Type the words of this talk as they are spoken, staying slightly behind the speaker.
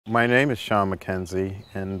My name is McKenzie,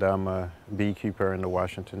 and I'm a beekeeper in the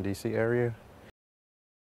Washington, D.C. area.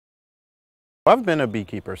 I've been a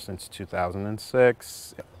beekeeper since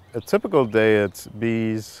 2006. A typical day, it's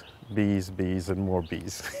bees, bees, bees, and more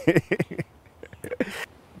bees.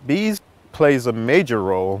 Bees plays a major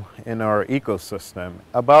role in our ecosystem.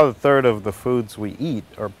 About a third of the foods we eat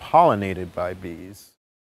are pollinated by bees.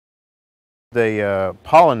 They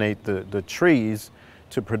pollinate the trees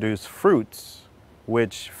to produce fruits,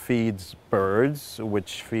 which feeds birds,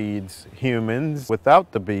 which feeds humans.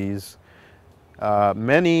 Without the bees,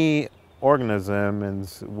 many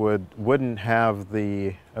organisms wouldn't have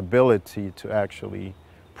the ability to actually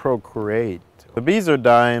procreate. The bees are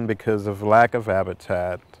dying because of lack of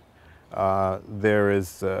habitat. There is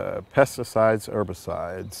pesticides,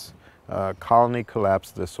 herbicides, colony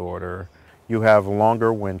collapse disorder. You have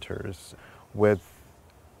longer winters with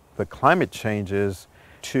the climate changes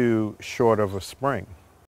too short of a spring.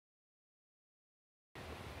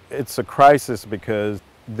 It's a crisis because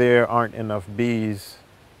there aren't enough bees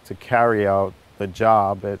to carry out the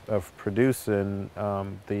job of producing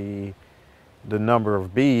the number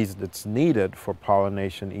of bees that's needed for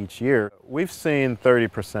pollination each year. We've seen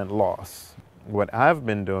 30% loss. What I've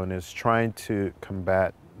been doing is trying to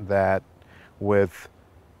combat that with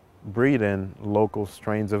breeding local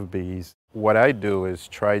strains of bees. What I do is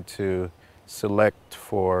try to select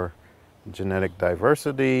for genetic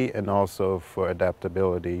diversity and also for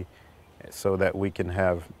adaptability so that we can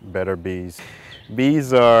have better bees.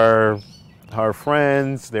 Bees are our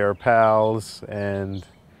friends, they're pals, and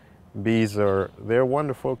they're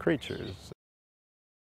wonderful creatures.